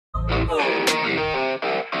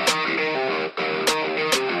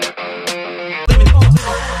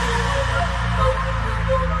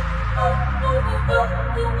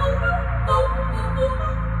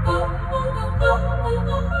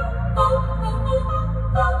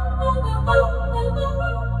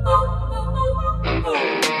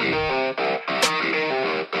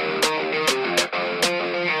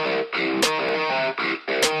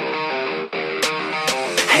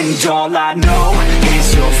And all I know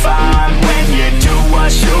is you're fine when you do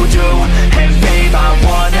what you do. And babe, I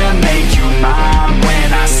wanna make you mine.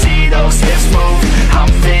 When I see those hips move, I'm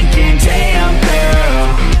thinking, damn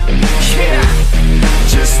girl, yeah,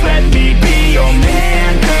 just let me be your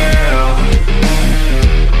man, girl.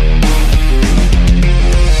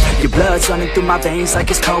 Your blood's running through my veins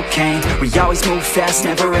like it's cocaine. We always move fast,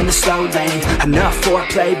 never in the slow lane. Enough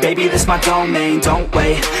foreplay, baby, this my domain. Don't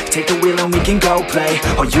wait, take the wheel and we can go play.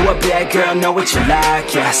 Oh, you a bad girl, know what you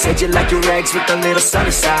like, yeah. Said you like your eggs with a little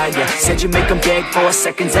sunny side, yeah. Said you make them beg for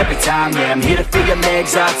seconds every time, yeah. I'm here to feel your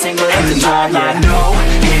legs all tingle in the night, yeah. And all I know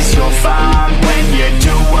is you're fine when you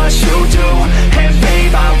do what you do. And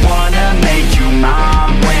babe, I wanna make you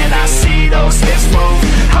mine. When I see those hips move,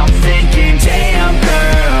 I'm thinking, damn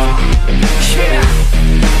girl, yeah,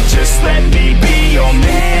 just let me be your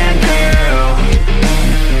man, girl.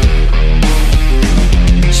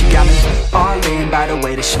 She got me all in by the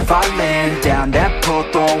way that she fallin' down that pole,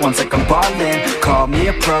 throwing ones like I'm ballin'. Call me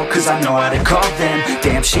a pro, cause I know how to call them.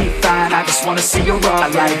 Damn, she fine, I just wanna see her all. I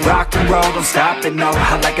like rock and roll, don't stop it, no.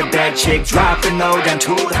 I like a bad chick, dropping low, down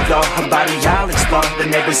to the floor. Her body, I'll explore, the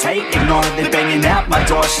neighbors hate, ignore. They banging at my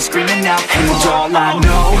door, she's screaming out. And all I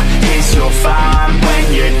know is you're fine when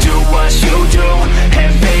you do what you do.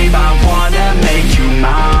 And babe, I wanna make you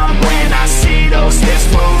mine. When I see those hips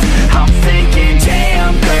move, I'm thinking,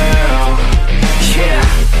 damn girl, yeah,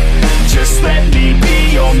 just let me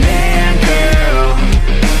be your man, girl.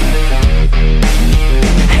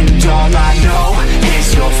 And all I know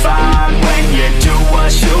is you're fine when you do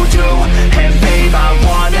what you do. And babe, I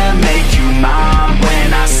wanna make you mine.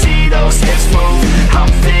 When I see those hips move,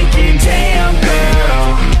 I'm thinking, damn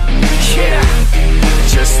girl, yeah,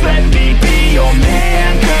 just let me be your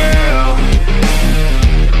man, girl.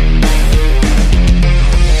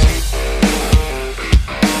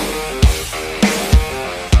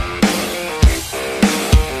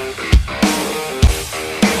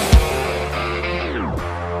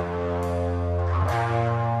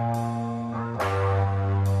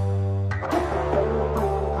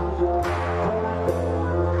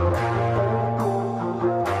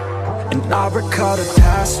 And I recall the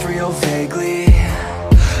past real vaguely.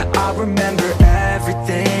 I remember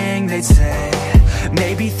everything they'd say.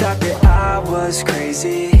 Maybe thought that I was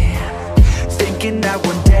crazy, thinking that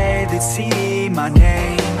one day they'd see my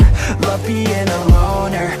name. Love being a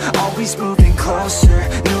loner, always moving closer.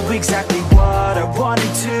 Knew exactly what I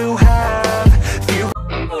wanted to,